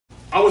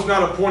I was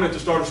not appointed to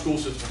start a school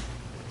system.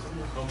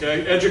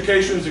 Okay?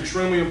 Education is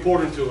extremely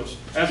important to us,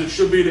 as it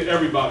should be to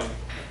everybody.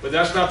 But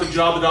that's not the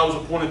job that I was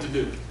appointed to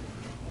do.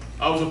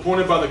 I was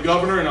appointed by the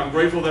governor, and I'm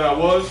grateful that I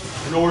was,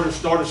 in order to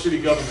start a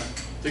city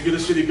government, to get a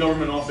city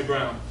government off the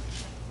ground.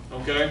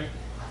 Okay?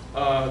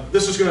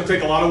 This is going to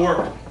take a lot of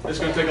work. It's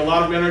going to take a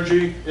lot of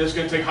energy, and it's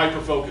going to take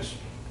hyper focus.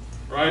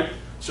 Right?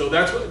 So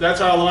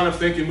that's our line of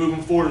thinking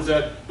moving forward, is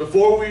that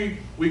before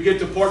we get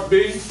to part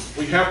B,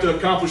 we have to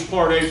accomplish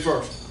part A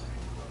first.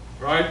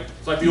 Right?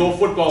 It's like the old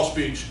football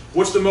speech.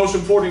 What's the most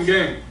important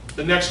game?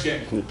 The next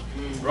game.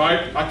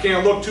 Right? I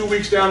can't look 2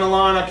 weeks down the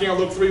line. I can't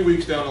look 3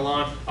 weeks down the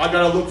line. I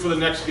got to look for the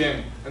next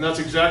game. And that's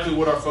exactly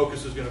what our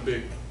focus is going to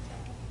be.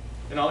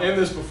 And I'll end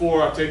this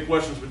before I take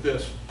questions with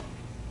this.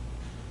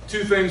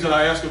 2 things that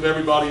I ask of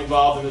everybody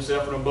involved in this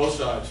effort on both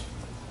sides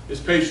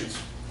is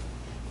patience.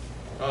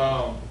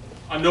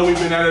 I know we've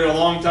been at it a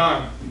long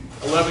time.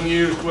 11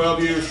 years,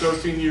 12 years,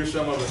 13 years,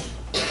 some of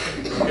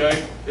us.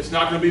 Okay? It's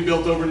not going to be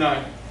built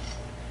overnight.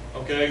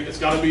 Okay? It's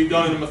got to be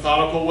done in a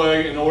methodical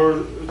way in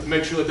order to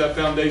make sure that that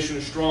foundation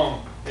is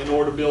strong in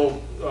order to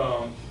build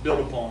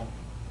upon.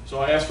 So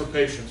I ask for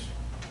patience.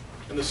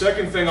 And the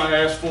second thing I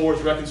ask for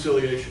is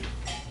reconciliation.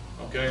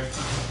 Okay?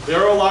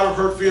 There are a lot of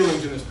hurt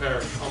feelings in this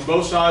parish on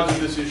both sides of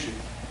this issue.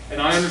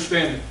 And I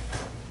understand it.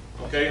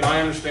 Okay? And I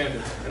understand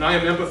it. And I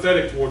am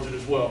empathetic towards it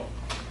as well.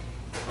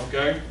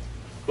 Okay?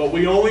 But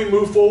we only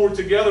move forward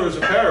together as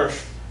a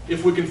parish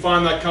if we can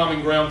find that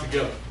common ground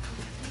together.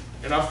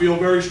 And I feel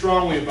very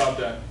strongly about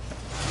that.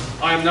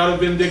 I am not a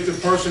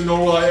vindictive person,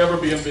 nor will I ever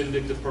be a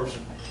vindictive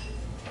person.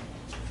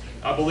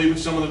 I believe in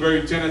some of the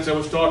very tenets that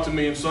was taught to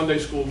me in Sunday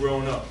school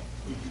growing up.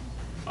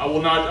 I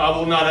will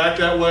not act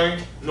that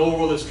way, nor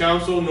will this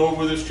council, nor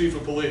will this chief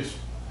of police.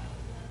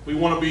 We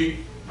want to be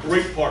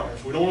great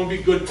partners. We don't want to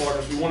be good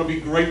partners. We want to be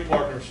great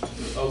partners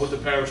with the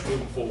parish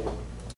moving forward.